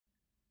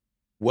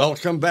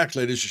Welcome back,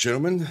 ladies and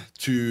gentlemen,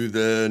 to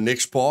the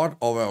next part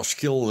of our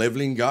skill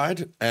leveling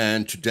guide.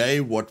 And today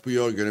what we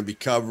are going to be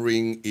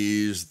covering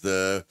is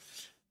the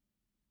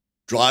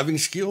driving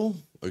skill,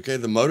 okay,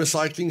 the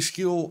motorcycling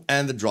skill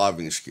and the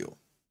driving skill,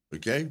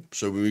 okay?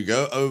 So when we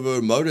go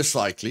over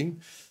motorcycling,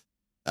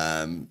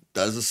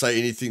 doesn't say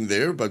anything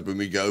there, but when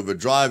we go over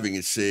driving,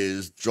 it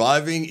says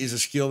driving is a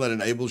skill that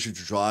enables you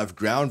to drive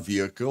ground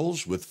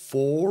vehicles with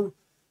 4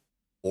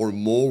 or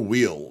more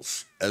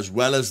wheels, as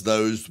well as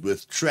those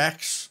with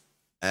tracks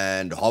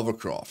and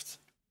hovercraft.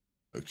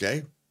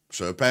 Okay,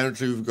 so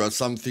apparently we've got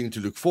something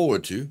to look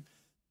forward to,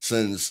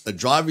 since a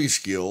driving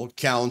skill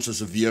counts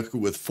as a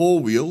vehicle with 4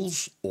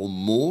 wheels or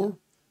more.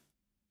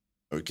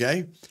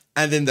 Okay,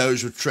 and then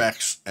those with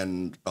tracks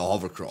and a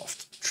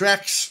hovercraft.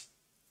 Tracks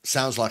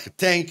sounds like a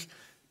tank.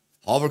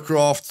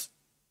 Hovercraft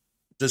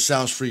just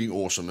sounds freaking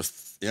awesome.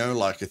 It's, you know,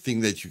 like a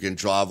thing that you can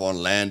drive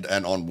on land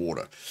and on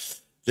water.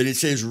 Then it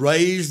says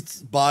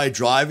raised by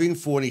driving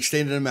for an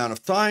extended amount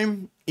of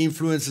time,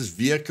 influences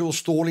vehicle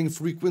stalling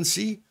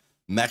frequency,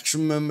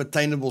 maximum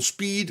attainable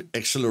speed,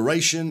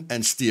 acceleration,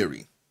 and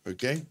steering.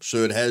 Okay, so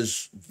it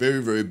has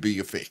very, very big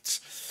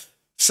effects.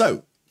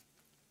 So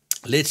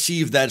let's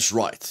see if that's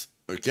right.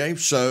 Okay,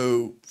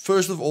 so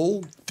first of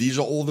all, these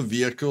are all the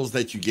vehicles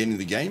that you get in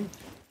the game.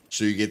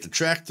 So you get the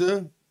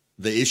tractor,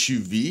 the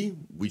SUV,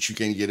 which you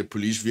can get a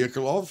police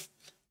vehicle of,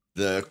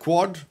 the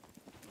quad,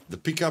 the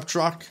pickup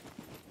truck,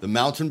 the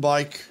mountain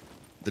bike,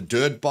 the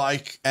dirt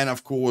bike, and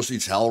of course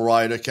its Hell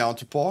Rider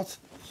counterpart.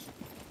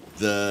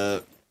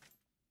 And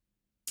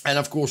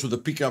of course with the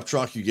pickup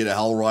truck you get a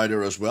Hell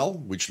Rider as well,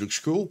 which looks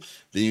cool.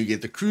 Then you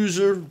get the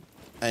cruiser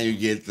and you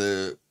get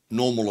the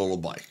normal little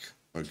bike.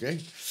 Okay,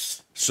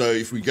 so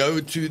if we go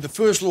to the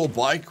first little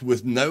bike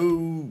with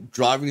no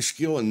driving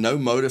skill and no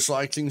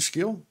motorcycling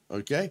skill,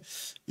 okay,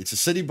 it's a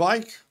city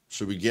bike,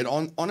 so we get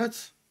on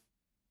it.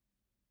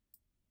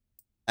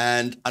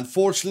 And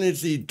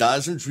unfortunately, it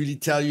doesn't really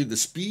tell you the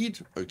speed,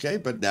 okay?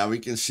 But now we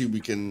can see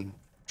we can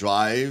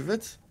drive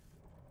it.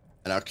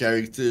 And our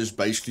character is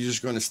basically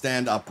just going to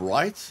stand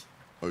upright,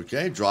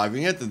 okay,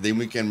 driving it. And then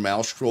we can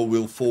mouse scroll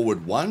wheel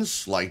forward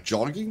once, like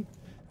jogging.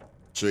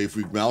 So if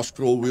we mouse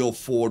scroll wheel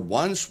forward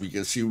once, we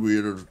can see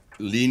we're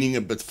leaning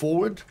a bit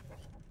forward,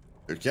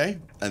 okay?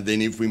 And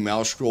then if we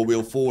mouse scroll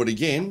wheel forward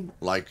again,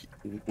 like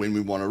when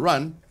we want to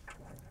run,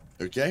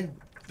 okay,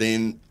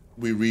 then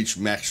we reach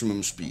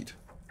maximum speed.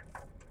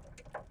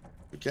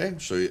 Okay,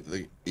 so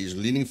he's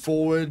leaning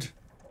forward,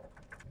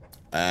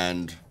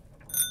 and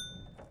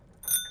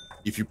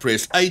if you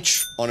press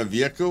H on a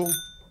vehicle,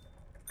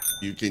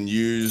 you can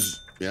use,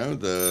 you know,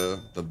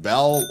 the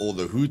bell or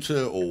the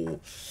hooter or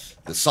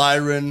the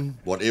siren,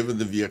 whatever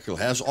the vehicle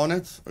has on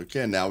it.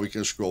 Okay, now we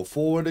can scroll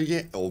forward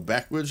again or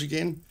backwards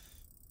again,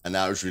 and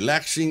now it's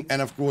relaxing.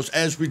 And of course,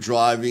 as we're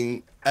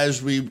driving,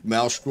 as we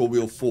mouse scroll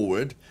wheel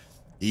forward,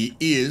 he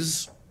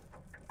is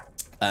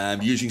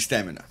using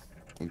stamina.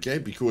 Okay,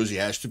 because he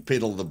has to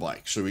pedal the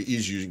bike, so he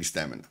is using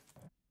stamina.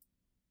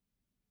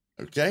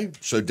 Okay,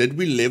 so did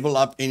we level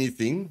up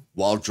anything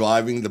while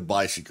driving the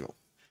bicycle?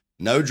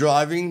 No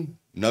driving,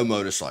 no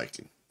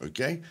motorcycling.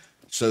 Okay,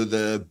 so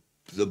the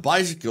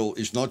bicycle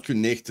is not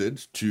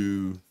connected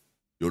to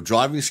your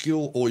driving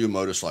skill or your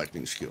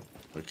motorcycling skill.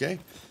 Okay,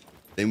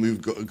 then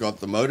we've got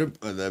the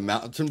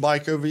mountain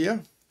bike over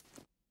here.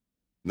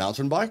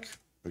 Mountain bike.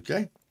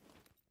 Okay,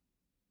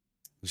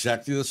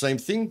 exactly the same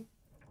thing.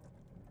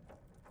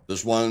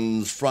 This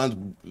one's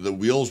front, the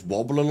wheels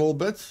wobble a little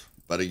bit,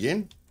 but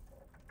again,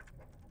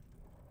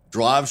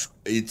 drives,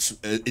 it's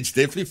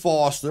definitely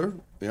faster,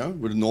 you know,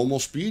 with a normal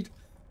speed.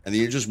 And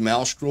then you just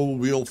mouse scroll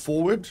wheel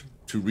forward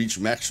to reach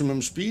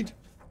maximum speed.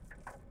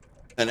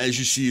 And as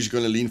you see, he's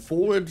going to lean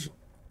forward.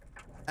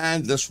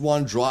 And this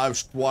one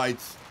drives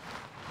quite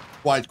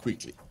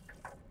quickly.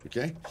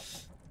 Okay.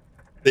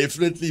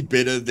 Definitely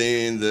better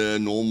than the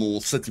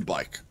normal city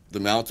bike. The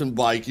mountain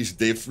bike is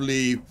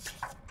definitely...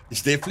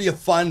 It's definitely a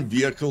fun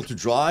vehicle to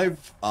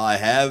drive. I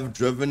have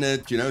driven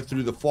it, you know,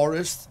 through the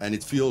forest, and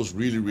it feels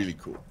really, really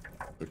cool.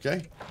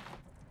 Okay.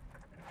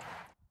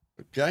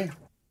 Okay.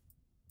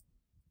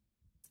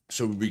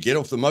 So we get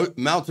off the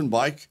mountain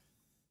bike,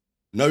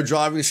 no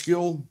driving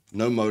skill,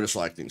 no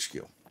motorcycling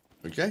skill.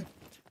 Okay.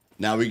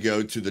 Now we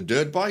go to the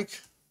dirt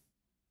bike.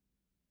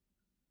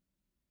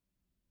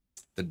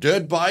 The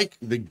dirt bike,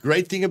 the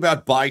great thing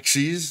about bikes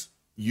is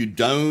you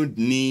don't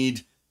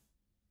need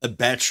a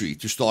battery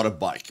to start a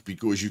bike,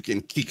 because you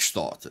can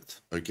kickstart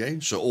it. Okay,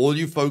 so all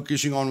you're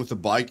focusing on with the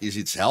bike is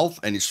its health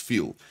and its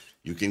fuel.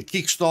 You can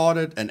kickstart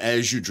it, and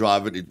as you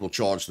drive it, it will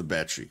charge the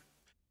battery.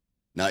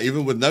 Now,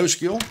 even with no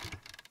skill,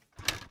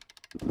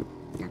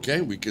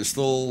 okay, we can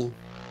still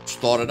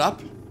start it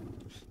up.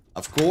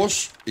 Of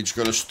course, it's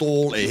going to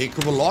stall a heck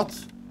of a lot.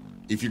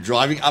 If you're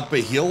driving up a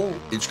hill,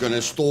 it's going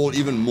to stall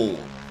even more.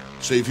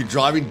 So if you're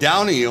driving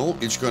down a hill,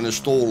 it's going to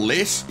stall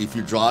less. If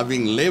you're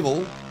driving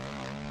level,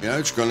 you know,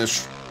 it's going to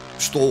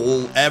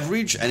stall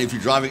average, and if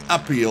you're driving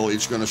uphill,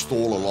 it's going to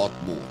stall a lot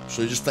more.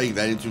 So just take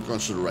that into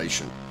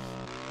consideration.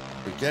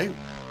 Okay,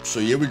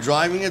 so here we're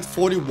driving at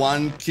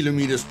 41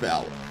 kilometers per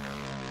hour.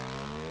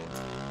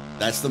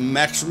 That's the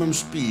maximum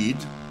speed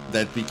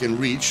that we can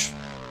reach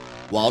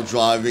while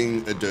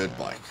driving a dirt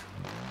bike,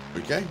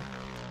 okay?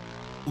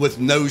 With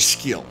no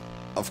skill.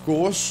 Of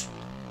course,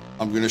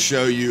 I'm going to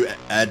show you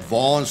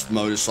advanced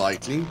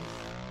motorcycling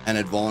and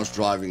advanced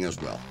driving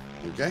as well,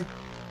 okay?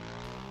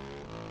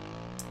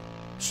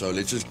 So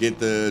let's just get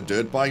the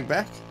dirt bike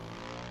back.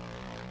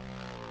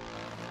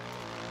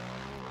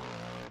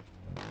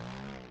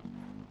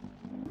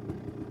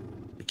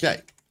 Okay,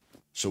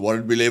 so what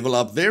did we level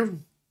up there?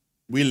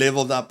 We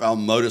leveled up our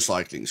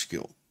motorcycling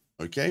skill,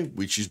 okay,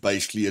 which is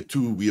basically a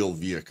two-wheel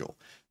vehicle.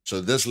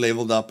 So this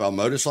leveled up our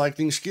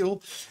motorcycling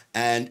skill,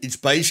 and it's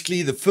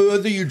basically the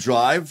further you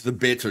drive, the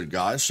better,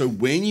 guys. So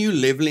when you're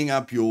leveling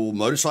up your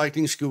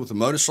motorcycling skill with a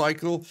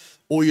motorcycle,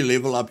 or you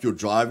level up your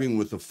driving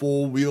with a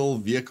four-wheel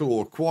vehicle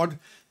or quad,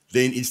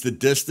 then it's the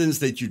distance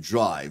that you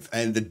drive.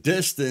 And the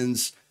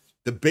distance,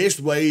 the best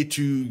way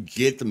to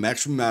get the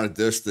maximum amount of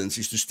distance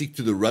is to stick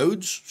to the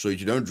roads, so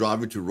you don't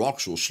drive into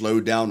rocks or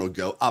slow down or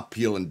go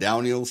uphill and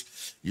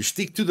downhills. You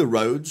stick to the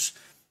roads.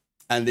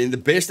 And then the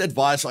best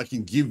advice I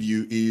can give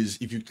you is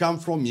if you come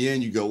from here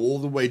and you go all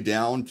the way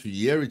down to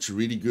here, it's a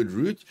really good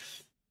route.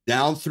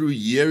 Down through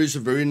here is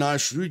a very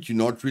nice route. You're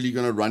not really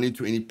going to run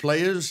into any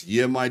players.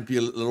 Here might be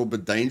a little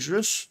bit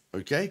dangerous,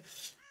 okay?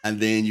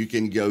 And then you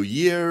can go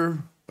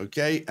here,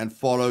 okay, and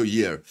follow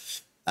here.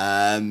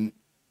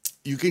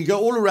 You can go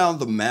all around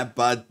the map,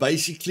 but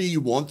basically you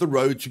want the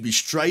road to be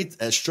straight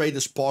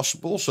as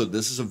possible. So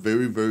this is a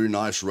very, very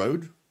nice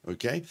road.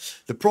 Okay,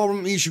 the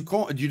problem is you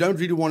don't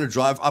really want to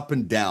drive up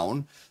and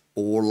down,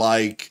 or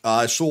like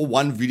I saw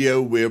one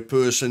video where a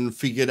person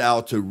figured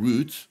out a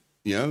route,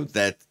 you know,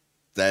 that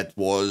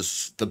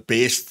was the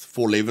best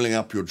for leveling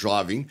up your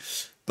driving,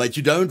 but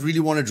you don't really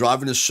want to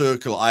drive in a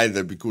circle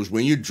either, because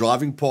when you're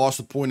driving past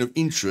the point of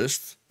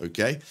interest,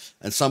 okay,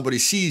 and somebody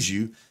sees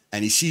you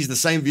and he sees the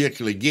same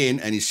vehicle again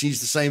and he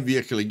sees the same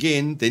vehicle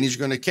again, then he's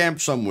going to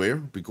camp somewhere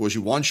because he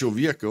wants your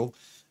vehicle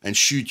and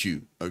shoot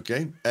you,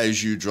 okay,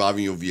 as you're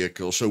driving your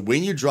vehicle. So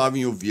when you're driving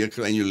your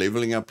vehicle and you're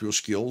leveling up your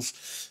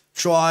skills,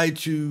 try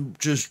to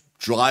just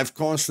drive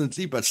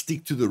constantly, but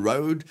stick to the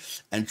road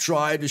and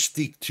try to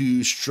stick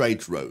to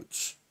straight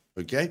roads,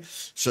 okay?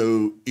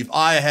 So if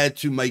I had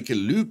to make a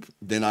loop,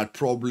 then I'd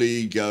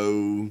probably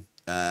go,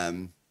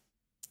 you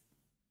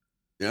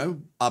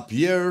know, up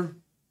here,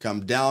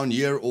 come down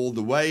here all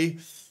the way,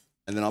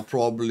 and then I'll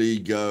probably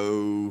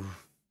go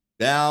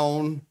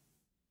down,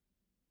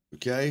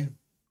 okay?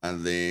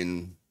 And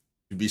then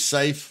to be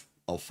safe,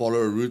 I'll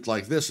follow a route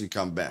like this and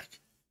come back.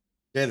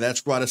 Okay,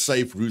 that's quite a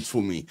safe route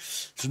for me.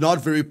 It's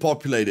not very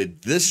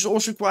populated. This is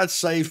also quite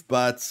safe,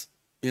 but,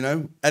 you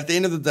know, at the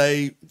end of the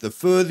day, the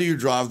further you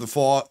drive,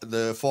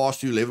 the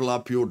faster you level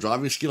up your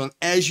driving skill. And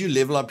as you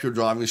level up your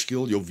driving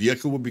skill, your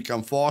vehicle will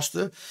become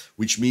faster,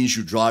 which means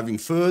you're driving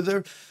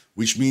further,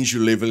 which means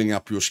you're leveling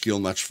up your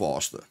skill much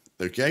faster.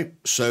 Okay,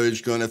 so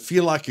it's going to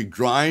feel like a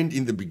grind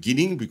in the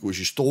beginning because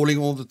you're stalling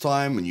all the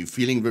time and you're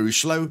feeling very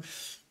slow.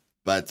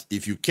 But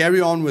if you carry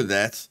on with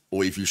that,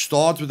 or if you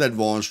start with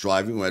advanced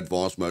driving or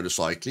advanced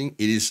motorcycling,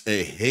 it is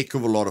a heck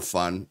of a lot of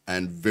fun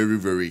and very,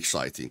 very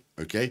exciting,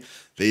 okay?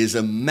 There is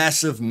a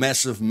massive,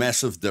 massive,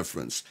 massive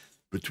difference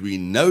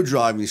between no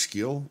driving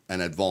skill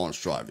and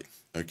advanced driving,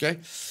 okay?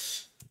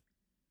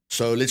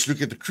 So let's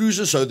look at the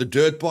cruiser. So the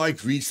dirt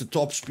bike reached the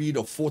top speed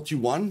of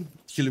 41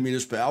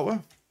 kilometers per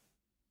hour.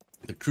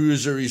 The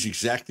cruiser is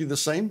exactly the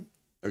same,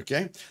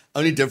 okay?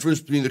 Only difference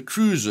between the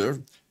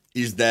cruiser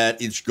is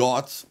that it's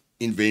got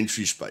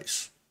inventory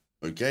space,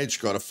 okay? It's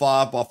got a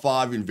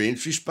 5x5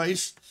 inventory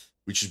space,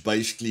 which is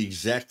basically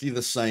exactly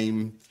the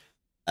same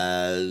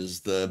as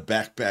the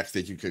backpack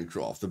that you can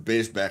craft. The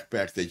best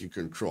backpack that you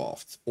can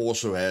craft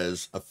also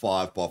has a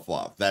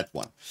 5x5, that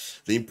one.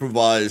 The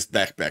improvised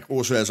backpack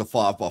also has a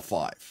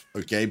 5x5,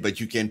 okay? But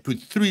you can put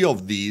 3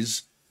 of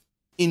these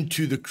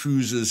into the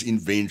cruiser's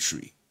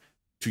inventory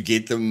to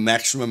get the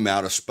maximum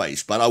amount of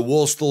space. But I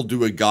will still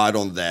do a guide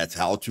on that,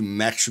 how to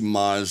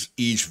maximize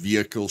each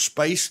vehicle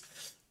space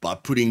by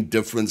putting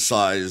different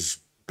size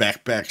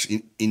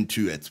backpacks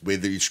into it,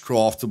 whether it's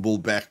craftable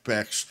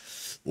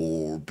backpacks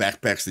or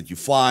backpacks that you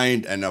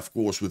find. And of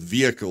course, with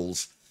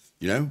vehicles,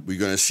 you know, we're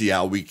going to see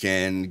how we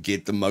can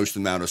get the most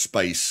amount of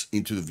space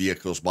into the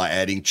vehicles by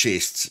adding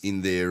chests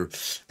in there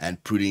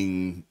and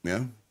putting, you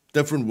know,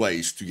 different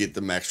ways to get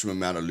the maximum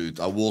amount of loot.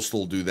 I will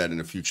still do that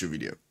in a future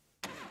video.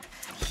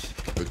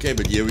 Okay,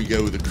 but here we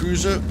go with the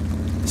cruiser.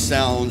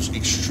 Sounds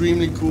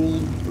extremely cool,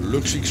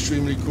 looks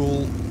extremely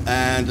cool,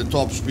 and the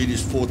top speed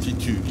is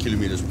 42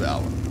 kilometers per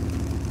hour.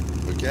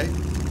 Okay,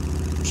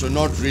 so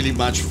not really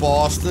much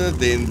faster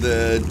than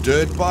the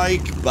dirt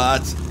bike,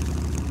 but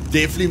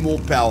definitely more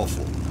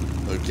powerful.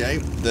 Okay,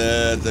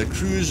 the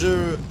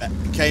cruiser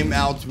came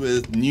out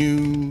with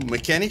new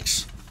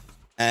mechanics,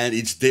 and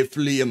it's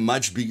definitely a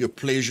much bigger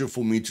pleasure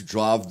for me to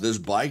drive this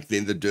bike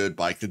than the dirt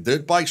bike. The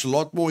dirt bike's a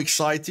lot more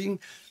exciting,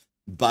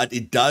 but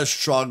it does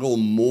struggle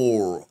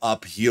more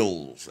up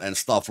hills and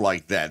stuff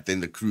like that than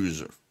the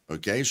cruiser,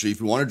 okay? So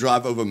if you want to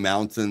drive over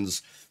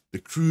mountains the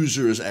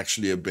cruiser is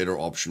actually a better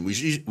option,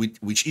 which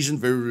isn't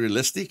very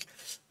realistic,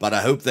 but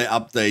I hope they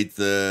update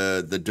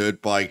the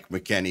dirt bike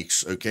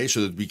mechanics, okay,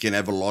 so that we can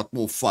have a lot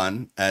more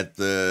fun at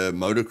the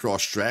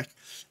motocross track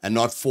and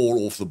not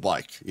fall off the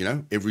bike, you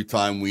know, every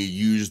time we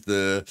use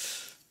the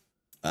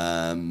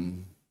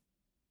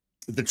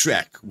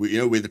track, you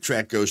know, where the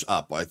track goes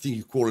up. I think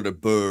you call it a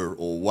burr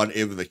or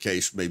whatever the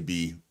case may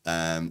be.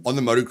 On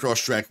the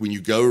motocross track, when you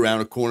go around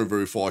a corner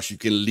very fast, you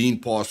can lean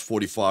past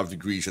 45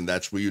 degrees, and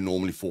that's where you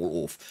normally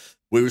fall off,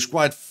 where it's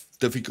quite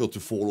difficult to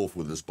fall off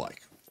with this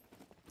bike.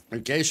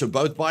 Okay, so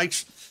both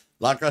bikes,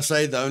 like I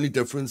say, the only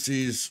difference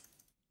is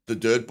the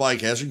dirt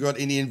bike hasn't got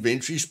any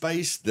inventory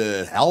space.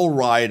 The Hell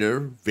Rider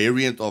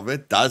variant of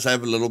it does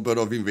have a little bit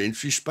of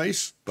inventory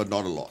space, but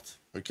not a lot.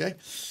 Okay,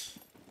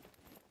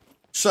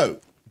 so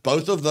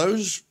both of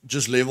those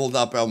just leveled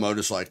up our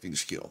motorcycling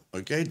skill,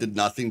 okay? Did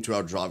nothing to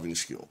our driving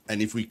skill.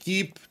 And if we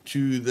keep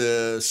to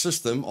the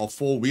system of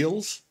 4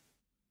 wheels,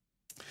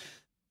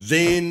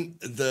 then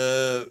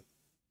the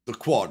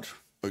quad,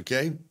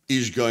 okay,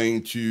 is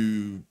going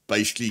to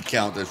basically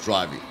count as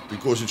driving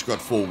because it's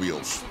got 4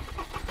 wheels.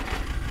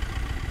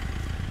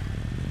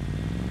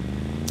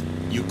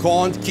 You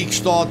can't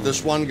kickstart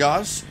this one,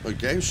 guys,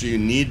 okay? So you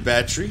need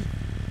battery.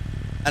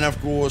 And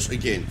of course,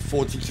 again,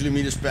 40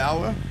 kilometers per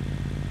hour.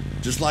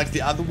 Just like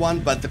the other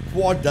one, but the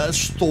quad does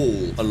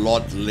stall a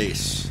lot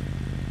less.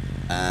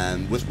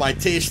 With my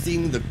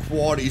testing, the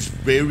quad is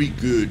very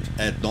good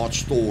at not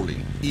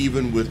stalling,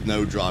 even with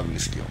no driving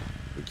skill,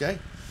 okay?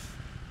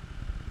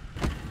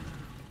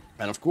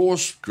 And of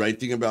course, great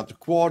thing about the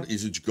quad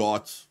is it's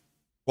got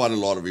quite a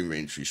lot of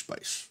inventory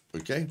space,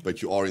 okay?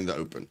 But you are in the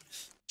open.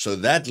 So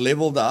that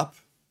leveled up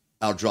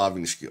our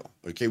driving skill,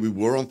 okay? We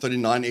were on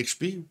 39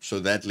 XP,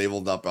 so that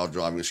leveled up our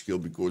driving skill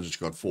because it's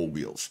got 4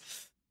 wheels.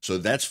 So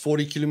that's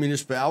 40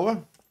 kilometers per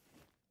hour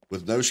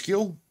with no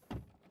skill.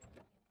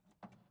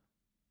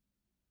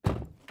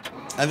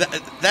 And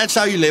that's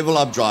how you level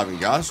up driving,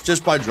 guys,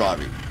 just by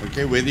driving.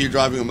 Okay, whether you're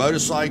driving a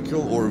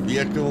motorcycle or a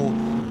vehicle,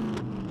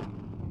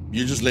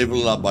 you just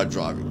level it up by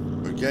driving.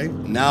 Okay,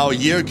 now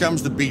here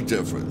comes the big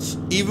difference.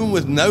 Even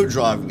with no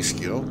driving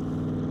skill,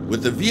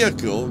 with the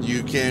vehicle,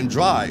 you can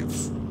drive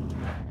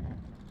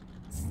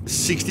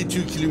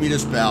 62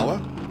 kilometers per hour.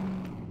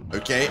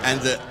 Okay,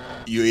 and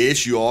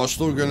yes, you are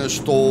still going to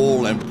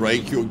stall and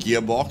break your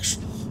gearbox,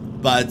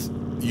 but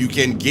you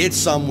can get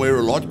somewhere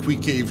a lot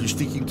quicker if you're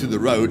sticking to the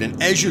road.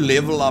 And as you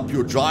level up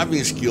your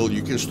driving skill,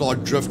 you can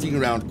start drifting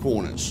around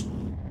corners,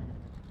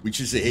 which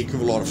is a heck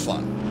of a lot of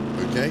fun,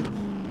 okay?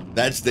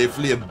 That's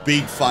definitely a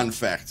big fun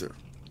factor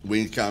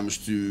when it comes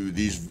to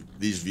these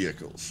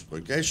vehicles,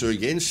 okay? So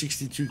again,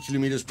 62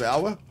 kilometers per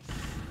hour.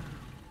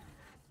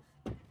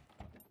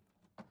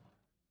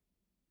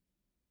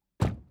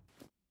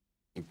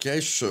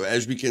 Okay, so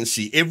as we can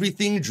see,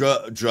 everything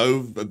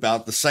drove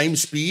about the same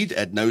speed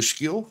at no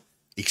skill,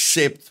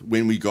 except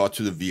when we got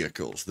to the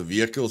vehicles. The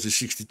vehicles is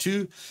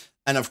 62,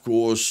 and of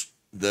course,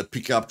 the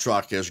pickup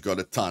truck has got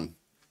a ton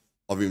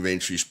of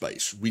inventory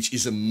space, which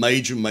is a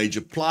major,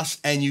 major plus,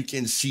 and you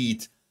can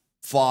seat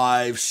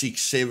 5,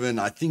 6, 7.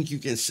 I think you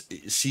can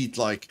seat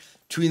like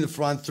 2 in the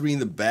front, 3 in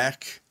the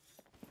back,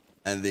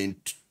 and then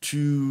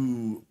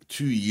two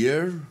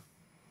here.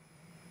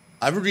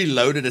 I haven't really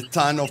loaded a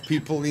ton of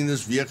people in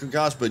this vehicle,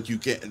 guys, but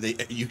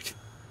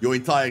your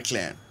entire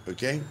clan,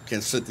 okay,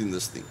 can sit in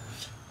this thing.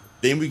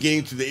 Then we get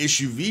into the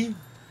SUV,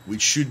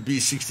 which should be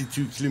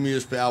 62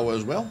 kilometers per hour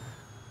as well.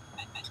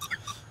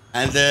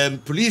 And the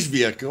police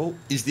vehicle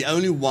is the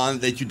only one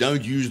that you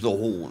don't use the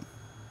horn,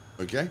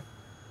 okay?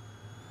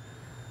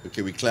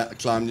 Okay, we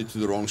climbed into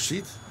the wrong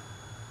seat.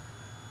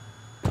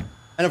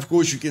 And of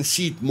course, you can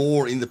seat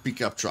more in the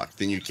pickup truck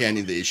than you can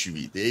in the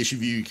SUV. The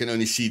SUV, you can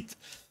only seat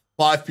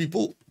 5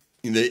 people.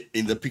 In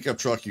the pickup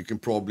truck, you can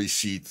probably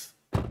seat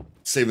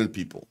 7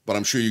 people, but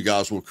I'm sure you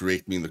guys will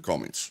correct me in the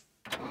comments.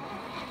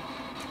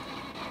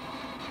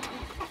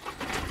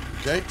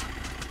 Okay,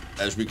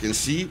 as we can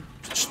see,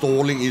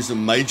 stalling is a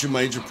major,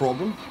 major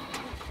problem.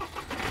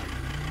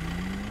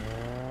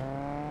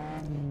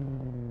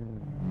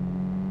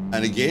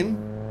 And again,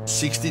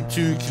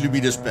 62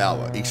 kilometers per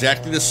hour,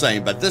 exactly the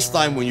same, but this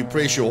time when you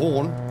press your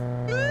horn,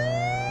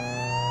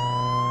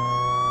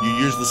 you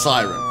use the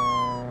siren.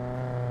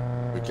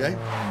 Okay,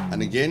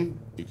 and again,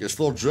 you can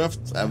still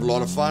drift, have a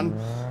lot of fun.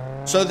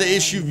 So the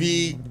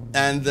SUV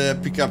and the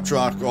pickup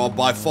truck are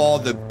by far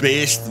the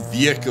best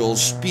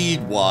vehicles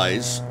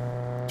speed-wise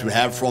to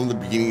have from the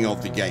beginning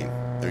of the game,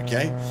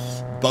 okay?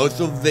 Both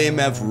of them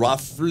have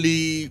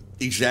roughly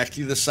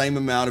exactly the same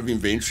amount of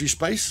inventory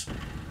space.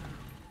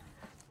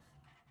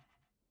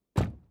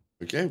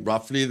 Okay,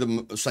 roughly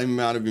the same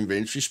amount of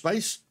inventory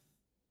space.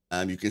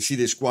 You can see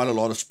there's quite a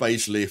lot of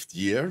space left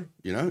here,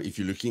 you know, if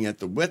you're looking at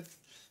the width.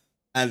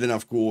 And then,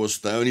 of course,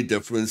 the only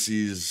difference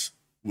is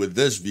with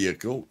this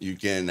vehicle, you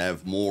can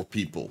have more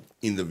people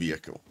in the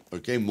vehicle,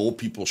 okay? More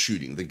people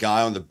shooting. The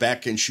guy on the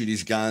back can shoot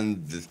his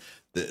gun.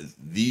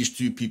 These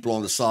 2 people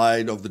on the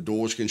side of the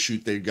doors can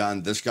shoot their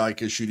gun. This guy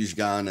can shoot his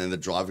gun, and the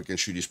driver can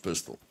shoot his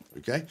pistol,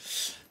 okay?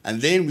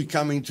 And then we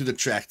come into the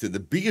tractor. The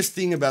biggest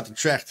thing about the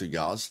tractor,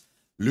 guys,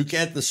 look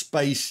at the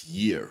space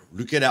here.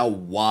 Look at how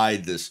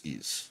wide this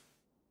is,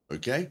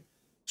 okay?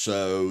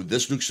 So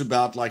this looks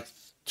about like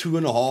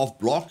 2.5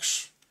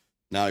 blocks.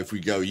 Now, if we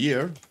go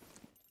here,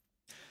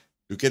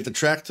 look at the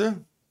tractor,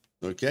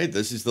 okay?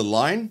 This is the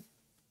line.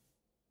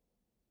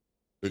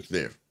 Look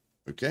there,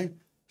 okay?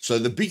 So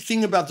the big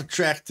thing about the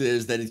tractor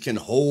is that it can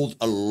hold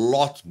a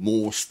lot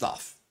more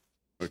stuff.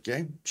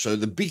 Okay, so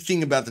the big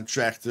thing about the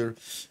tractor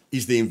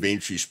is the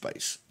inventory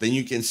space. Then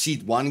you can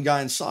seat one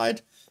guy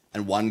inside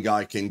and one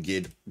guy can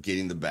get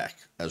in the back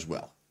as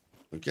well.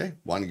 Okay,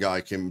 one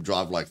guy can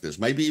drive like this.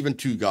 Maybe even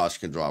two guys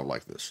can drive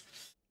like this.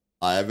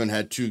 I haven't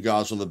had two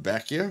guys on the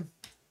back here.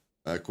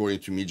 According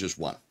to me, just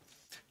one.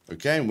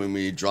 Okay, and when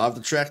we drive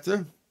the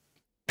tractor,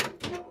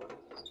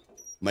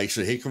 makes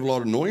a heck of a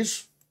lot of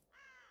noise.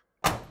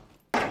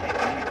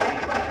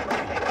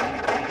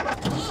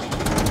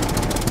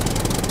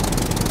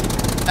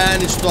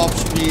 And its top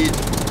speed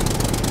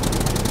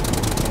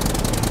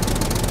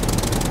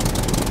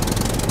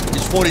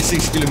is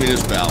 46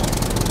 kilometers per hour.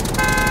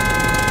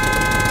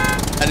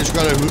 And it's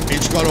got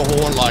a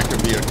horn like a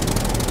vehicle.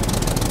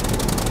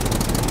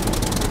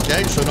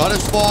 Okay, so not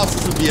as fast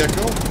as a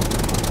vehicle,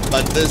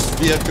 but this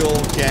vehicle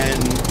can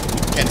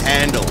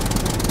handle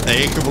a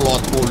heck of a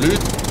lot more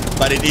loot.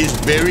 But it is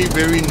very,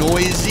 very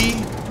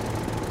noisy,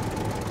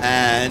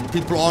 and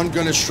people aren't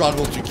going to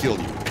struggle to kill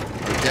you.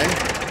 Okay.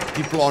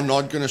 People are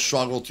not going to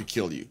struggle to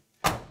kill you.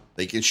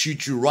 They can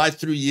shoot you right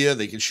through here.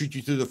 They can shoot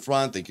you through the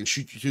front. They can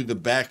shoot you through the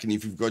back. And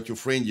if you've got your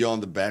friend here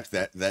on the back,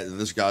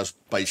 this guy's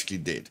basically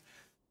dead.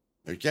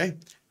 Okay?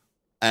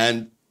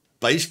 And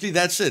basically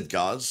that's it,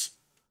 guys.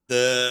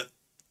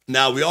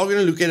 Now, we are going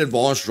to look at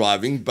advanced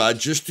driving, but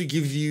just to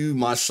give you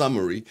my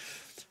summary,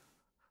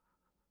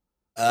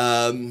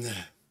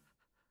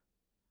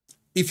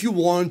 if you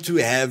want to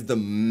have the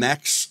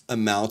max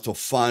amount of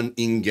fun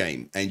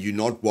in-game and you're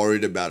not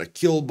worried about a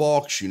kill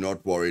box, you're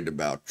not worried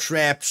about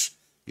traps,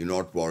 you're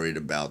not worried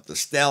about the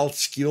stealth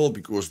skill,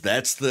 because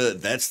that's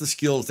the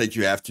skills that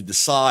you have to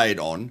decide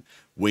on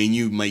when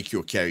you make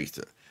your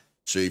character.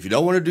 So if you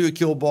don't want to do a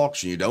kill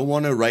box and you don't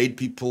want to raid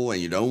people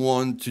and you don't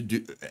want to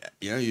do,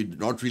 you're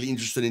not really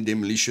interested in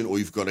demolition, or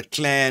you've got a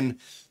clan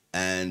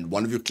and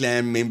one of your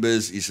clan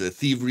members is a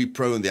thievery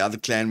pro and the other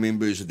clan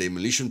member is a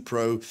demolition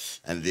pro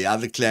and the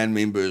other clan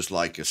member is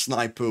like a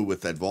sniper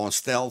with advanced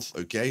stealth,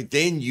 okay,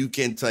 then you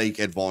can take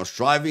advanced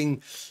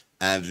driving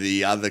and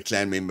the other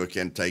clan member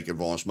can take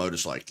advanced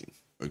motorcycling,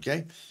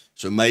 okay?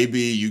 So maybe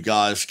you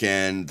guys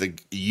can,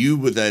 you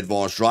with the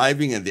advanced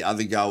driving and the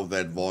other guy with the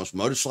advanced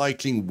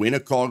motorcycling, when a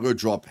cargo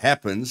drop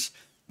happens,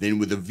 then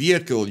with a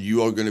vehicle,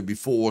 you are going to be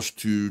forced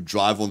to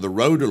drive on the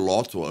road a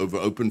lot or over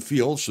open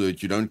fields so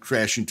that you don't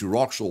crash into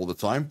rocks all the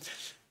time.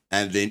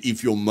 And then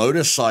if your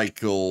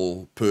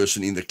motorcycle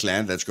person in the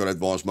clan that's got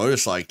advanced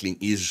motorcycling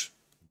is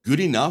good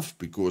enough,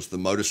 because the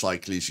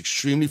motorcycle is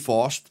extremely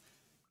fast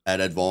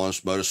at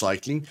advanced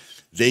motorcycling,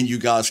 then you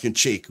guys can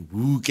check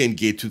who can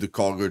get to the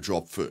cargo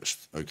drop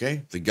first,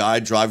 okay? The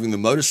guy driving the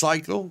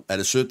motorcycle at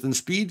a certain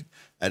speed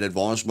at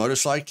advanced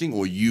motorcycling,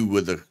 or you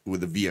with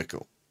a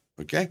vehicle,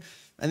 okay?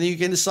 And then you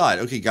can decide,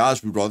 okay,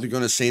 guys, we're rather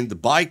going to send the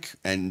bike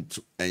and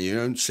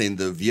send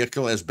the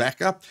vehicle as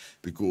backup,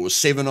 because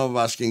 7 of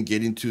us can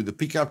get into the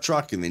pickup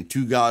truck and then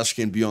 2 guys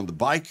can be on the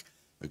bike.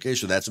 Okay,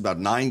 so that's about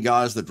 9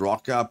 guys that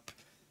rock up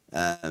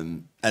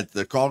at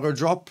the cargo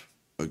drop.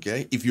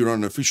 Okay, if you're on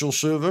an official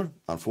server,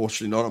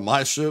 unfortunately not on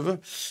my server.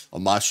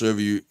 On my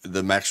server,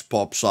 the max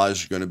pop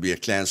size is going to be a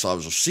clan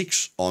size of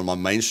 6. On my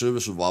main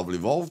server, Survival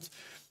Evolved.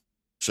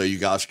 So you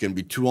guys can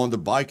be 2 on the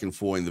bike and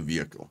 4 in the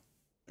vehicle.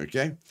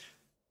 Okay.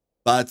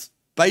 But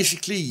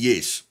basically,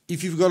 yes,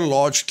 if you've got a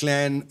large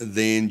clan,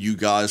 then you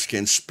guys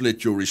can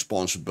split your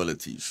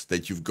responsibilities.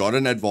 That you've got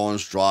an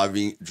advanced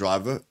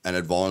driver, an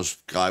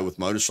advanced guy with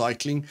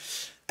motorcycling.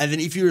 And then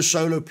if you're a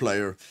solo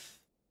player,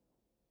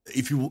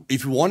 if you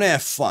want to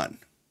have fun,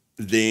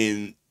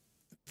 then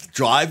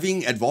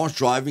advanced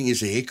driving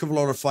is a heck of a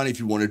lot of fun if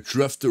you want to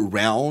drift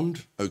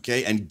around,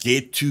 okay, and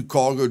get to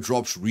cargo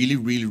drops really,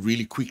 really,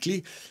 really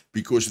quickly.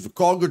 Because if a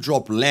cargo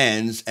drop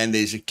lands and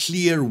there's a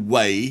clear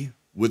way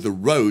with a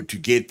road to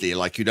get there,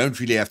 like you don't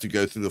really have to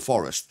go through the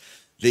forest,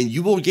 then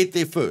you will get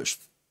there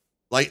first.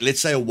 Like,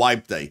 let's say a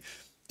wipe day.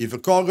 If a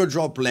cargo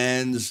drop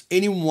lands,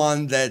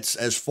 anyone that's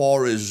as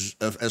far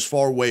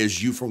away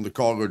as you from the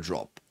cargo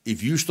drop,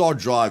 if you start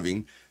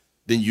driving,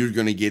 then you're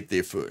going to get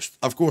there first.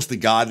 Of course, the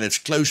guy that's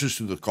closest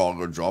to the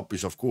cargo drop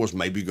is, of course,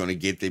 maybe going to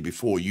get there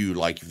before you.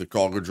 Like if the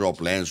cargo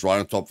drop lands right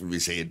on top of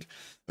his head,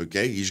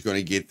 okay, he's going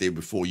to get there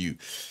before you.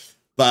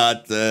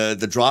 But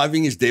the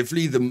driving is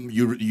definitely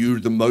you're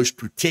the most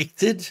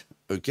protected,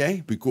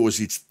 okay, because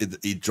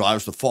it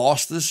drives the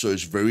fastest, so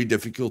it's very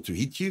difficult to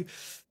hit you.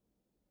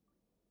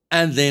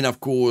 And then, of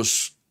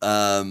course,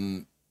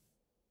 it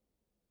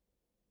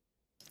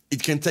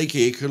can take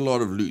a heck of a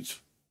lot of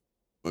loot,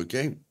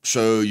 okay?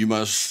 So you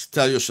must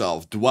tell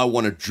yourself, do I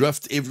want to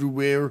drift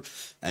everywhere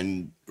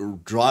and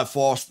drive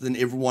faster than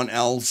everyone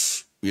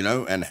else,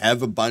 and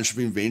have a bunch of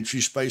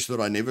inventory space so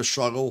that I never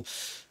struggle?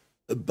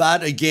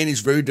 But again, it's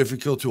very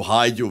difficult to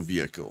hide your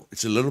vehicle.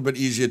 It's a little bit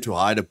easier to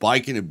hide a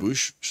bike in a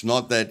bush. It's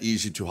not that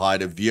easy to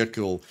hide a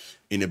vehicle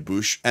in a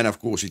bush. And of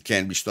course, it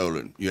can be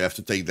stolen. You have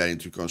to take that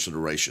into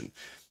consideration.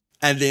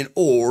 And then,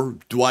 or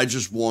do I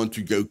just want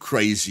to go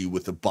crazy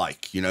with a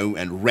bike,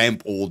 and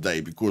ramp all day?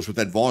 Because with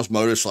advanced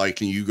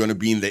motorcycling, you're going to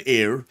be in the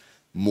air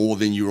more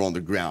than you're on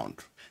the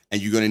ground.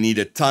 And you're going to need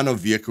a ton of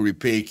vehicle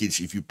repair kits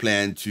if you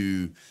plan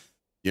to,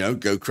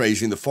 go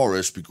crazy in the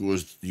forest,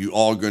 because you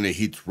are going to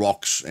hit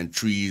rocks and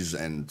trees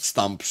and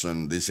stumps,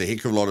 and there's a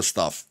heck of a lot of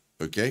stuff,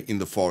 okay, in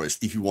the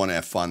forest if you want to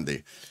have fun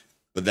there.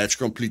 But that's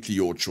completely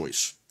your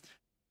choice.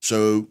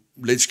 So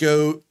let's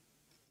go.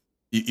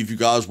 If you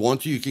guys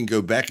want to, you can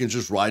go back and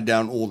just write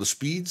down all the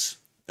speeds,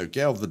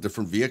 okay, of the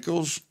different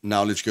vehicles.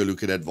 Now let's go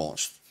look at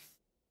advanced.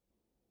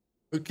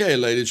 Okay,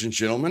 ladies and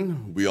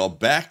gentlemen, we are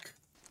back.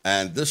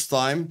 And this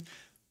time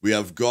we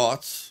have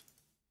got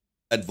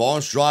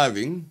advanced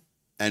driving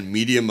and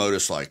medium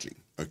motorcycling,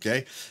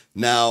 okay?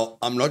 Now,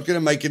 I'm not going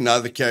to make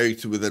another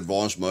character with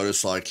advanced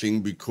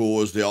motorcycling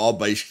because there are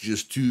basically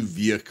just two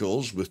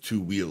vehicles with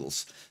two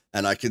wheels.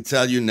 And I can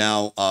tell you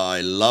now, I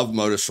love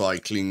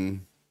motorcycling.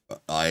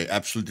 I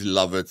absolutely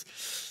love it.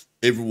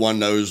 Everyone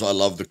knows I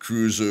love the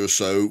cruiser.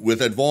 So with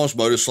advanced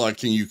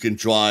motorcycling, you can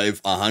drive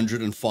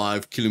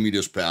 105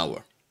 kilometers per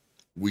hour,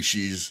 which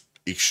is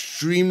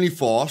extremely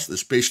fast,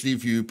 especially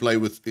if you play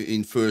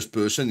in first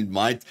person. It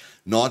might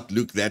not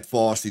look that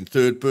fast in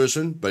third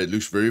person, but it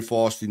looks very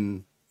fast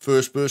in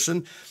first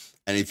person.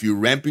 And if you're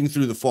ramping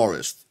through the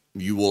forest,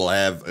 you will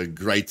have a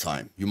great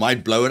time. You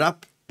might blow it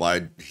up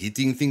by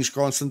hitting things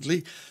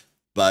constantly,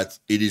 but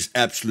it is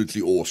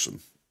absolutely awesome,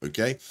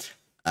 okay?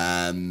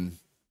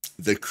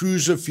 The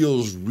cruiser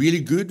feels really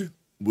good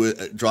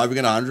with driving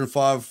at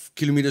 105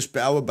 kilometers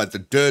per hour, but the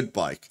dirt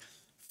bike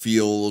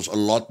feels a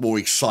lot more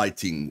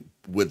exciting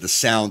with the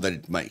sound that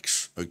it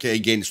makes. Okay,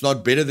 again, it's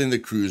not better than the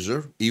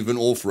cruiser, even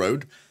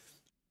off-road,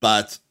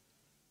 but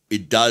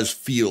it does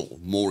feel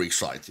more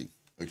exciting.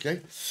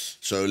 Okay,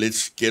 so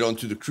let's get on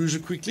to the cruiser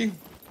quickly.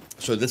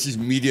 So this is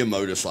medium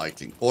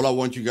motorcycling. All I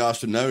want you guys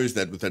to know is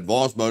that with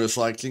advanced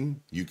motorcycling,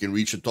 you can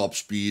reach a top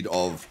speed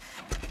of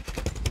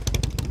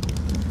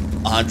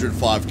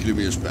 105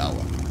 kilometers per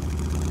hour.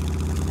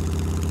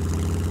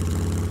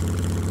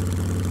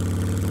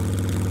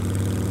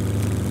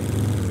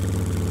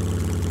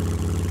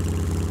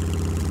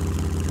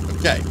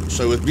 Okay,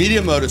 so with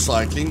medium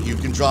motorcycling, you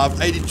can drive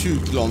 82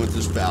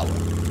 kilometers per hour.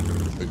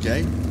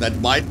 Okay, that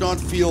might not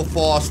feel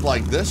fast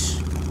like this,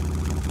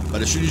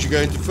 but as soon as you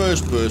go into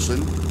first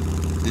person,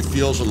 it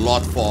feels a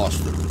lot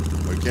faster,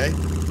 okay,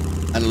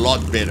 and a lot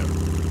better.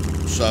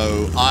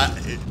 So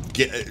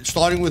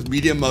starting with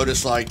medium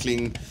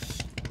motorcycling,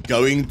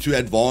 going to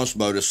advanced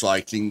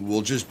motorcycling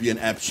will just be an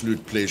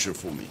absolute pleasure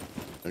for me,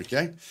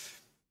 okay?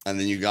 And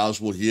then you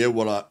guys will hear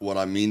what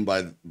I mean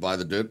by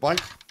the dirt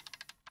bike.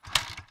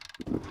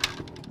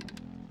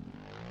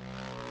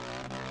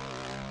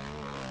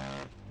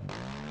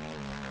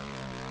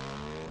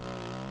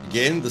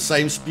 Again, the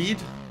same speed,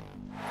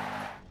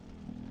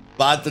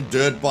 but the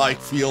dirt bike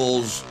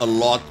feels a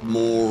lot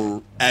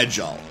more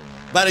agile.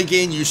 But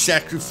again, you're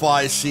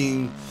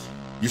sacrificing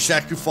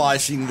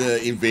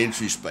the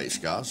inventory space,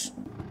 guys.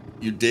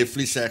 You're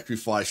definitely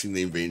sacrificing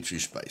the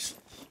inventory space.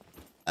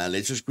 And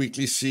let's just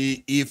quickly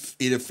see if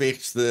it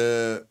affects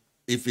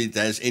if it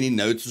has any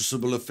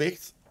noticeable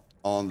effect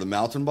on the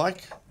mountain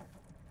bike.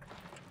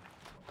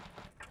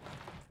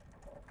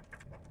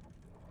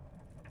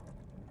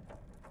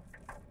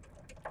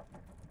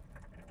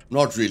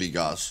 Not really,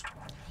 guys.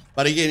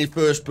 But again, in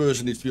first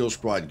person, it feels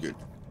quite good.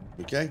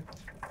 Okay?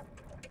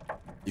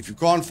 If you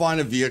can't find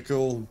a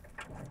vehicle,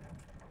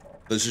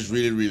 this is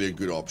really, really a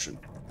good option.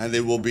 And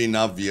there will be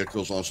enough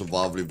vehicles on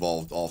Survival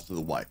Evolved after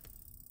the wipe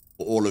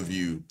for all of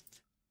you,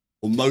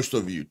 or most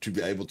of you, to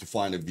be able to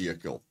find a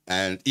vehicle.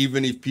 And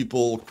even if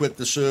people quit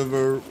the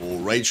server or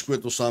rage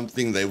quit or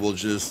something, they will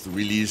just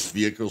release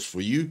vehicles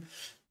for you,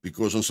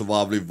 because on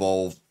Survival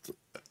Evolved,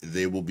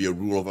 there will be a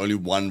rule of only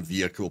one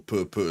vehicle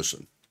per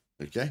person.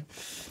 Okay,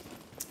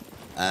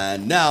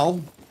 and now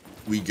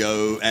we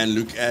go and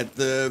look at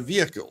the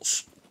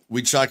vehicles,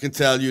 which I can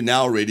tell you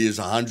now already is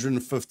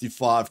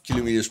 155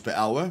 kilometers per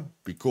hour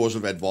because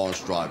of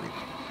advanced driving.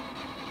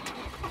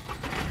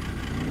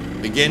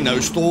 Again, no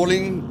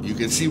stalling. You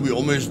can see we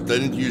almost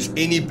didn't use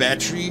any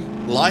battery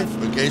life.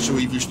 Okay, so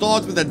if you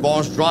start with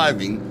advanced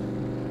driving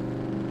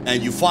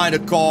and you find a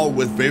car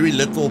with very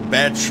little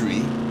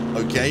battery,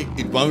 okay,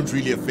 it won't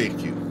really affect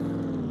you.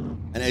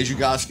 And as you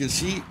guys can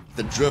see,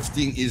 the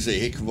drifting is a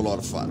heck of a lot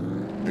of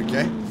fun,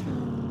 okay?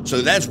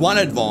 So that's one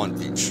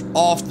advantage.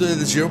 After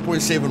the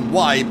 0.7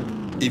 wipe,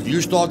 if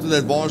you start with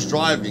advanced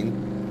driving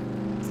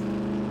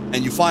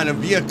and you find a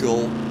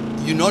vehicle,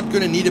 you're not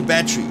going to need a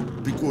battery,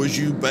 because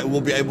you will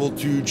be able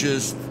to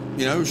just,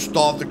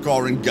 start the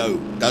car and go.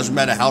 Doesn't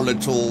matter how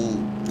little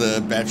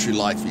the battery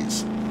life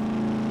is,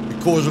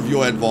 because of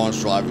your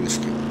advanced driving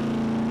skill.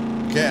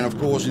 Okay, and of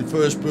course in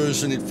first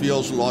person it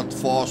feels a lot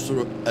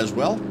faster as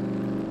well.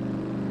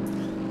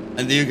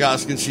 And there you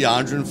guys can see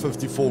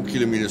 154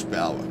 kilometers per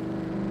hour.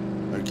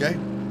 Okay,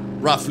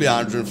 roughly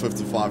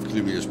 155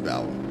 kilometers per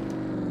hour.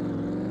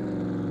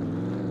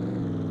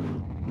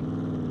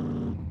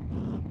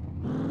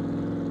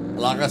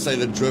 Like I say,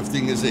 the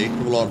drifting is a heck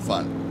of a lot of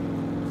fun.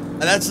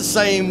 And that's the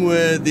same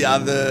with the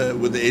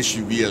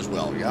SUV as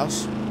well,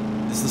 yes?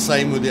 It's the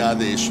same with the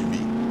other SUV.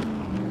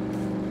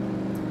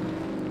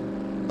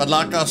 But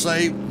like I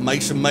say,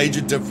 makes a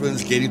major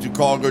difference getting to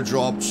cargo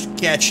drops,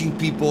 catching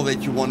people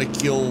that you want to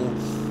kill,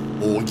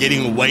 or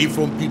getting away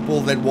from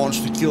people that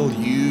wants to kill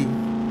you,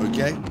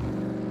 okay?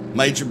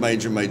 Major,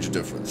 major, major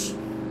difference.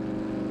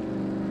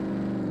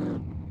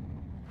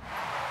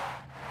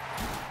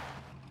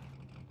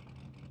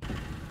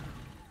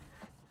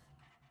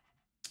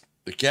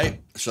 Okay,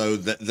 so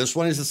this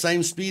one is the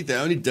same speed. The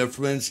only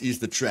difference is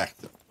the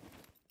tractor.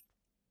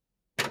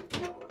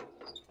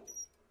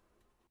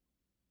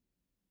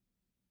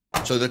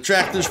 So the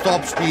tractor's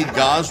top speed,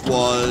 guys,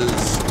 was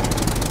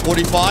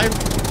 45.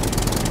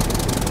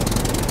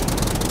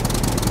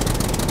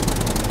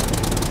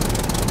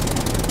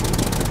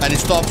 And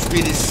its top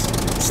speed is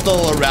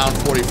still around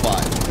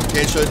 45.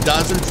 Okay, so it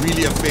doesn't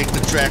really affect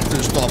the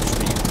tractor's top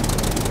speed.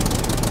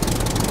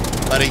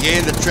 But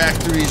again, the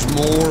tractor is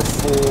more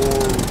for,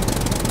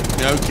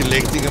 you know,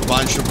 collecting a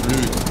bunch of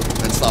loot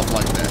and stuff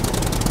like that.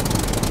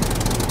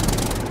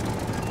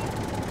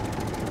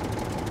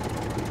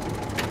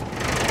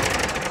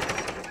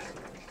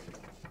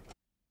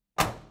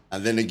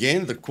 And then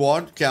again, the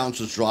quad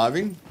counts as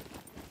driving.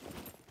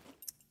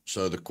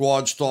 So the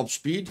quad's top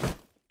speed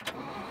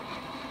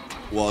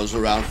was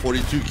around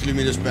 42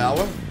 kilometers per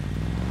hour.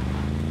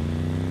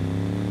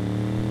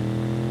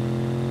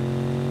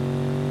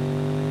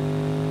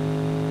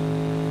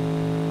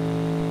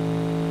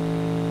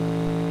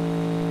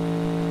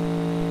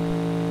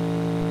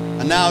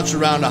 And now it's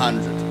around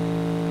 100.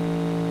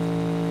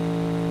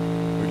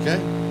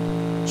 Okay?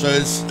 So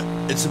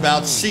it's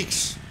about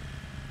 6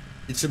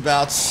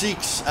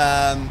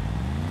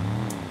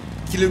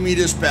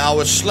 kilometers per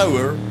hour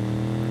slower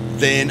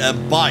than a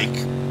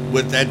bike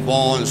with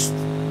advanced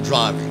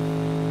driving,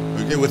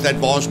 okay, with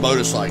advanced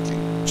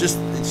motorcycling.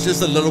 It's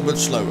just a little bit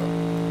slower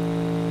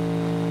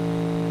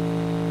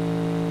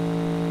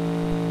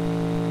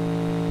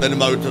than a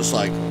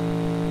motorcycle,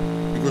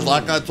 because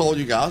like I told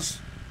you guys,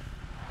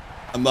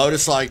 a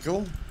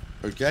motorcycle,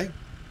 okay,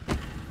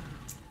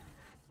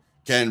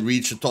 can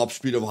reach a top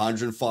speed of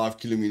 105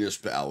 kilometers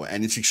per hour,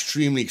 and it's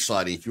extremely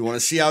exciting. If you want to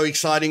see how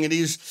exciting it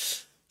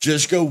is,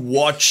 just go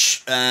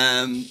watch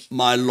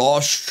my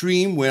last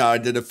stream where I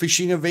did a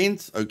fishing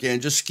event, okay,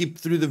 and just skip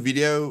through the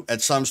video.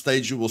 At some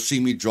stage, you will see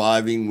me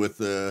driving with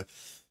a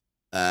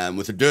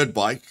dirt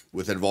bike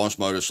with advanced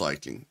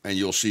motorcycling, and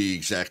you'll see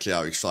exactly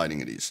how exciting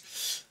it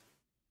is.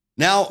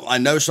 Now, I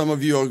know some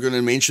of you are going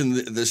to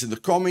mention this in the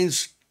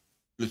comments.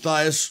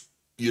 Luthais,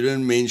 you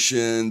didn't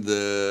mention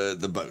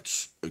the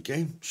boats,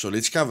 okay? So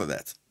let's cover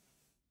that.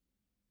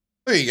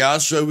 Okay,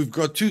 guys, so we've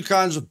got two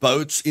kinds of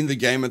boats in the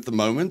game at the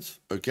moment,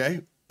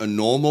 okay? A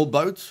normal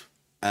boat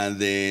and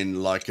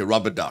then like a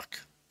rubber duck,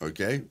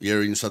 okay?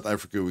 Here in South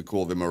Africa, we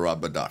call them a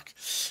rubber duck.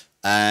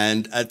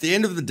 And at the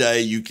end of the day,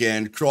 you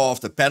can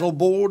craft a paddle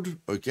board,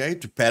 okay,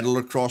 to paddle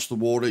across the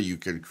water. You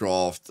can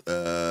craft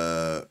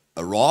a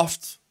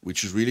raft,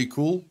 which is really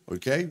cool,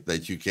 okay,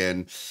 that you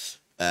can...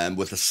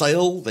 with a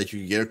sail that you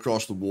can get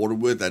across the water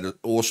with, that it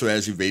also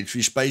has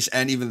inventory space,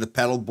 and even the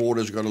paddle board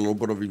has got a little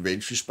bit of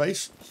inventory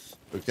space,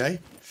 okay?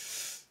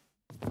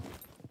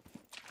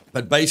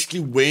 But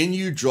basically, when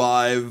you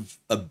drive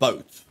a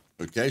boat,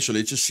 okay, so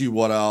let's just see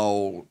what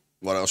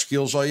our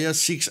skills are here.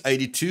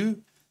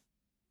 682,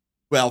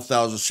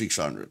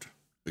 12,600.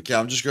 Okay,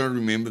 I'm just going to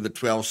remember the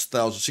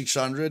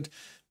 12,600,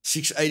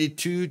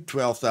 682,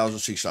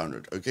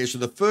 12,600. Okay, so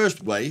the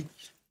first way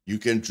you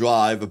can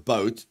drive a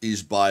boat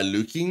is by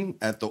looking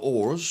at the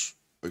oars,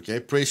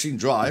 okay, pressing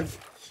drive,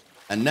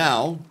 and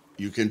now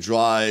you can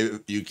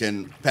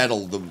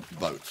paddle the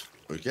boat,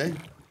 okay?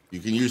 You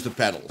can use the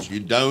paddles.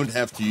 You don't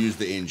have to use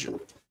the engine,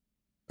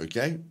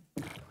 okay?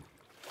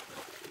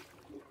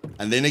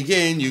 And then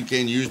again, you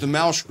can use the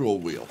mouse scroll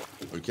wheel,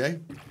 okay?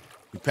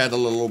 You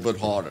paddle a little bit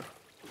harder.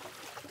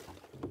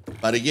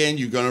 But again,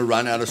 you're going to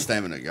run out of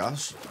stamina,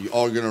 guys. You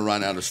are going to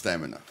run out of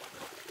stamina,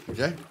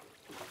 okay?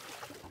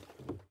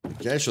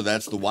 Okay, so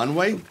that's the one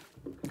way.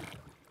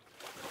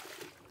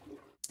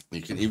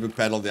 You can even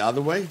paddle the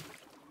other way.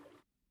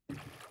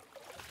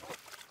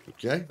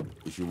 Okay,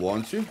 if you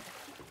want to.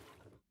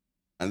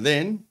 And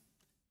then,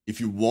 if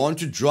you want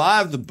to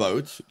drive the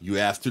boat, you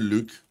have to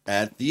look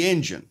at the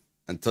engine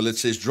until it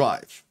says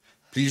drive.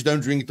 Please don't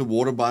drink the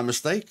water by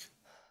mistake.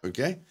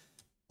 Okay,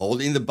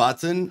 hold in the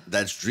button,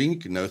 that's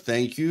drink, no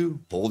thank you.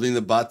 Hold in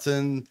the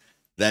button,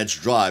 that's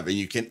drive. And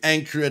you can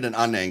anchor it and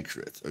unanchor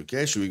it.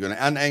 Okay, so we're going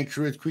to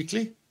unanchor it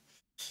quickly.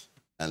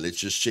 And let's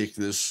just check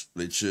this.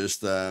 Let's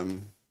just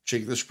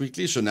check this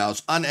quickly. So now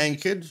it's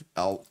unanchored.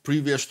 Our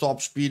previous top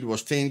speed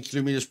was 10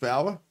 kilometers per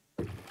hour.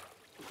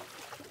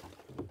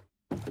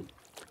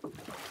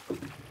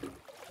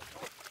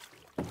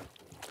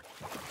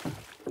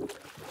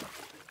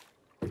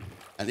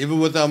 And even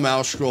with our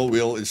mouse scroll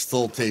wheel, it's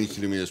still 10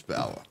 kilometers per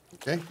hour.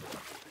 Okay.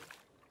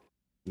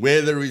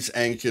 whether it's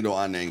anchored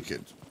or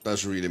unanchored,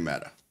 doesn't really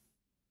matter.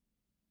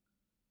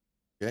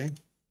 Okay.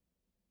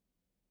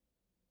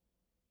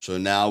 So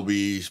now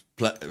we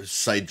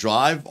say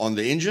drive on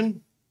the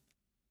engine.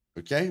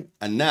 Okay.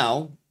 And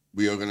now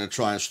we are going to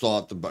try and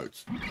start the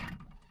boat.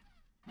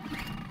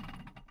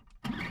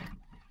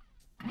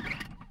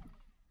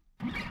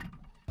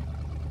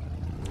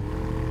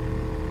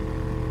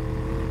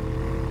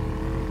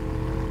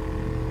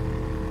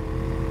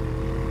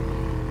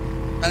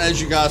 And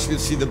as you guys can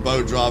see, the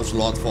boat drives a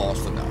lot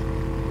faster now.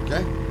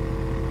 Okay.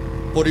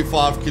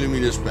 45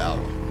 kilometers per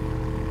hour.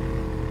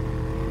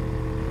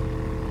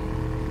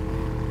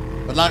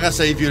 But like I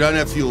say, if you don't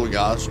have fuel,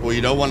 guys, or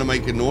you don't want to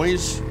make a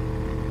noise,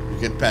 you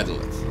can paddle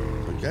it.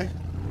 Okay.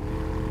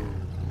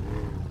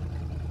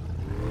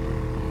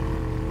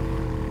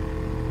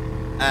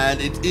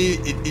 And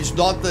it's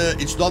not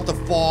the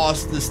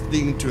fastest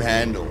thing to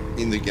handle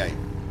in the game.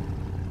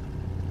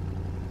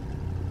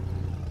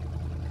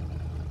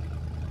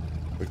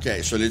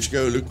 Okay, so let's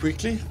go look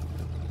quickly.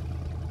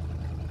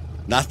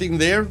 Nothing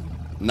there,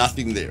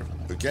 nothing there.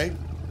 Okay,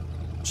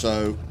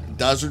 so it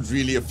doesn't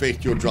really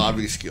affect your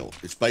driving skill.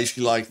 It's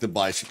basically like the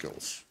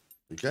bicycles.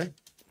 Okay,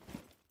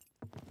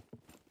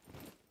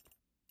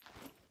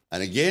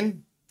 and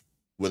again,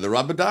 with a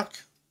rubber duck,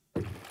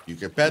 you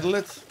can pedal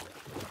it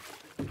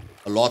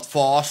a lot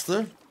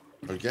faster.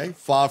 Okay,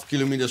 5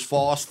 kilometers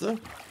faster,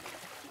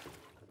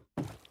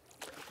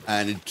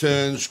 and it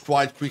turns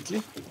quite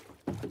quickly.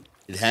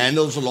 It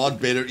handles a lot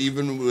better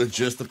even with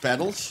just the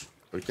pedals,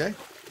 okay?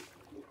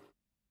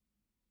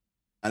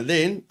 And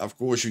then, of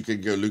course, you can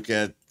go look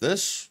at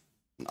this,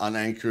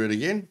 unanchor it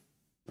again,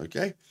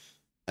 okay?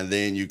 And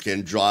then you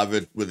can drive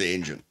it with the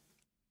engine.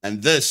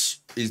 And this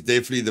is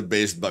definitely the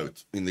best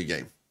boat in the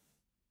game.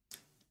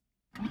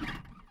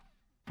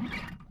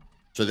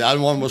 So the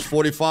other one was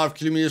 45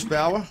 kilometers per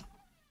hour.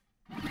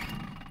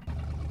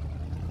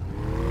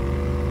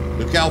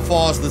 Look how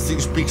fast the thing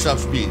picks up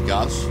speed,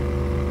 guys.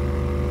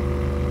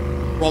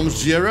 From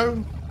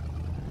 0,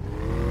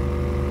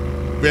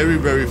 very,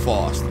 very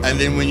fast. And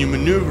then when you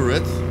maneuver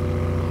it,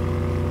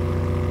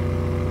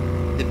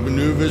 it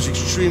maneuvers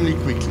extremely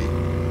quickly.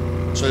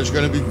 So it's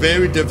going to be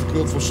very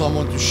difficult for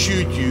someone to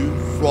shoot you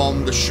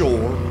from the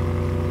shore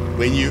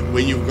when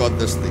you've got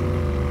this thing.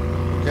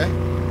 Okay?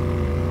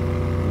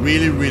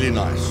 Really, really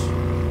nice.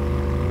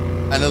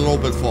 And a little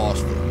bit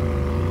faster.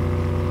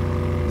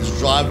 Just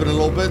drive it a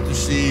little bit to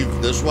see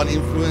if this one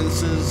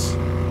influences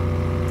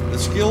the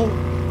skill.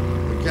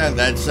 Okay,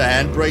 that's a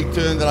handbrake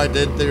turn that I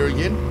did there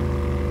again.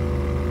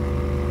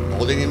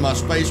 Holding in my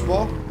space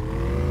bar.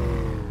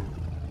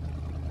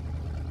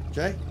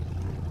 Okay.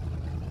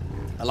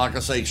 And like I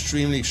say,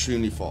 extremely,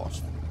 extremely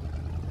fast.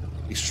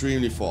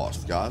 Extremely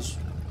fast, guys.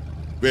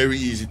 Very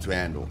easy to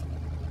handle.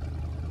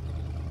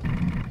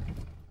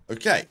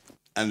 Okay.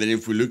 And then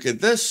if we look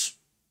at this,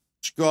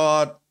 it's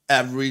got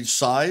average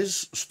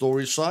size,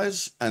 storage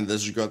size, and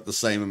this has got the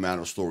same amount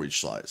of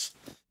storage size.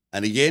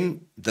 And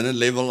again, didn't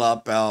level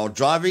up our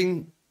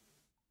driving,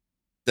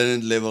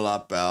 didn't level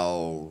up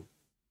our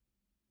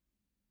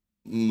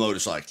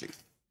motorcycling.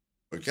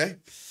 Okay.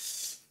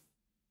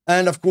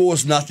 And of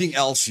course, nothing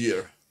else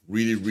here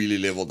really, really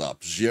leveled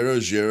up. 0,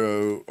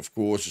 0, of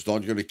course, it's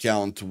not going to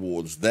count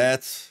towards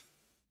that.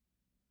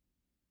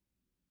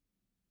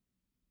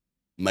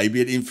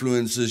 Maybe it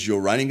influences your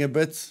running a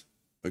bit.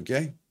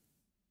 Okay.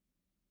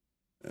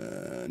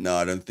 No,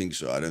 I don't think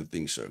so. I don't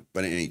think so.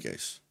 But in any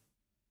case,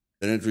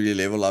 didn't really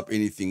level up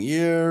anything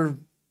here.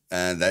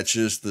 And that's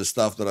just the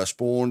stuff that I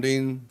spawned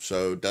in.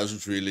 So it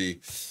didn't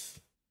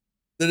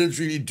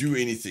really do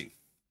anything.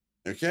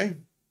 Okay.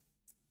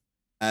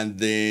 And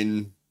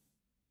then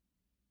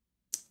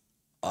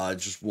I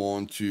just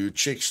want to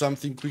check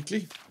something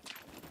quickly.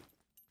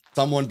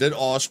 Someone did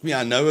ask me,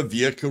 I know a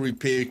vehicle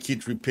repair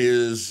kit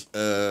repairs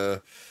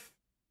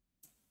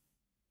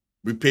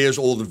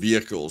all the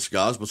vehicles,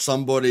 guys, but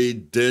somebody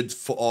did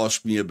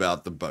ask me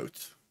about the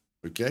boat.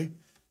 Okay.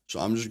 So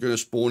I'm just going to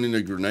spawn in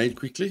a grenade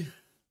quickly.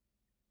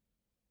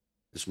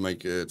 Let's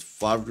make it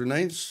 5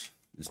 grenades.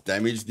 Let's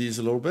damage these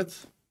a little bit.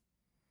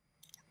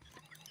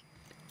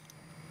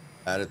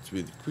 Add it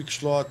with quick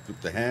slot.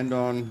 Put the hand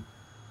on.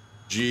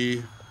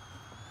 G.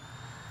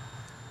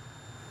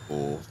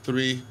 4,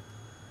 3.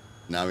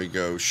 Now we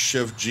go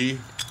Shift G.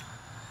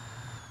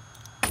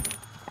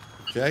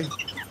 Okay.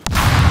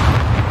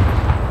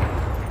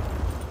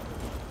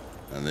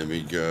 And then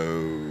we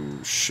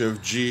go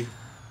Shift G.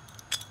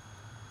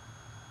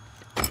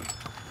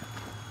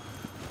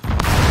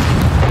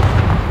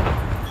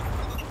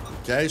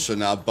 Okay, so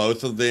now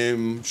both of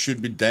them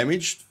should be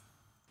damaged.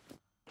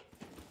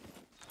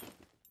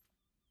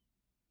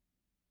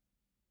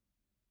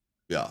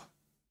 Yeah.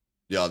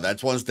 Yeah,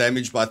 that one's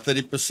damaged by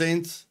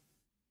 30%.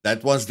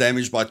 That one's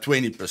damaged by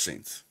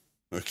 20%.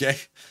 Okay,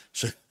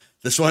 so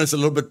this one is a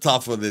little bit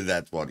tougher than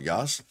that one,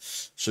 guys.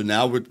 So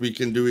now what we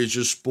can do is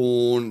just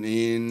spawn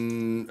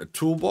in a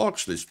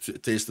toolbox. Let's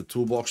test the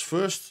toolbox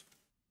first.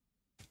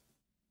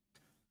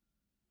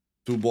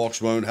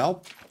 Toolbox won't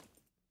help.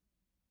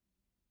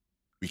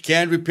 We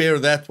can repair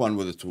that one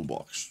with a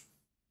toolbox.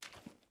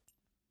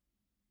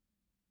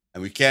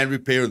 And we can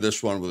repair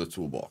this one with a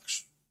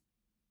toolbox.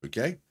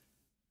 Okay?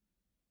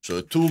 So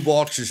a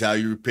toolbox is how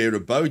you repair a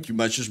boat. You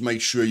must just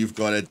make sure you've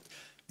got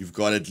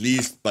at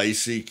least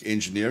basic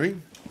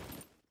engineering.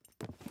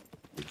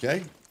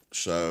 Okay?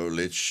 So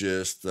let's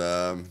just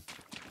let's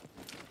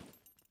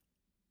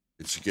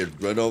get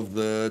rid of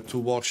the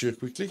toolbox here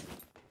quickly.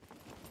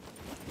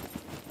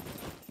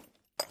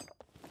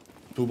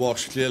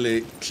 Toolbox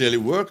clearly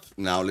worked.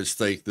 Now let's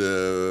take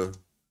the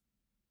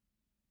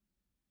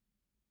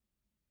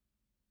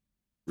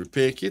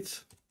repair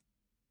kit.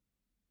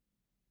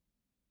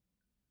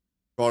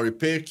 Car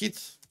repair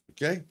kit.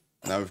 Okay.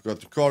 Now we've got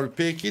the car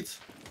repair kit.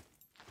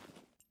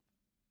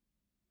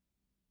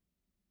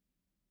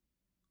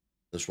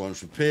 This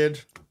one's repaired.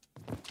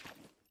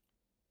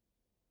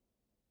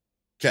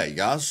 Okay,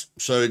 guys.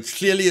 So it's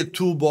clearly a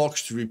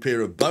toolbox to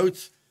repair a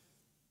boat,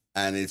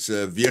 and it's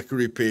a vehicle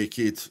repair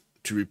kit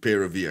to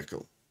repair a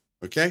vehicle.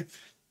 Okay?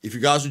 If you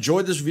guys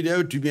enjoyed this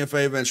video, do me a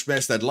favor and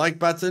smash that like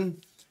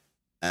button.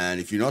 And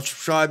if you're not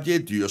subscribed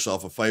yet, do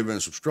yourself a favor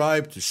and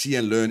subscribe to see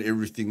and learn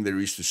everything there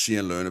is to see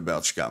and learn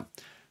about Scum.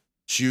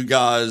 See you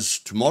guys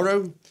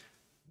tomorrow,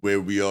 where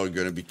we are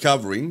going to be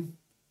covering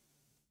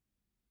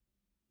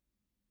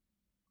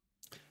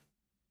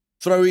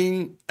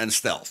throwing and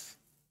stealth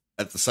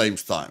at the same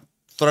time.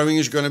 Throwing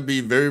is going to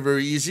be very,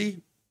 very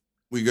easy.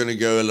 We're going to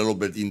go a little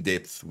bit in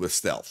depth with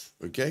stealth,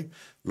 okay?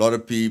 A lot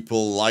of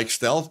people like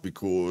stealth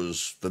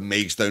because the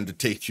megs don't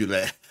detect you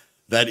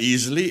that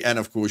easily, and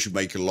of course you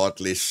make a lot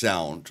less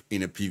sound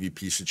in a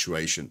PvP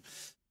situation.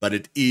 But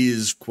it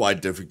is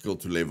quite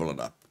difficult to level it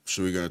up.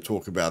 So we're going to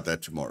talk about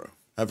that tomorrow.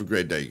 Have a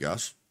great day,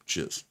 guys.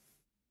 Cheers.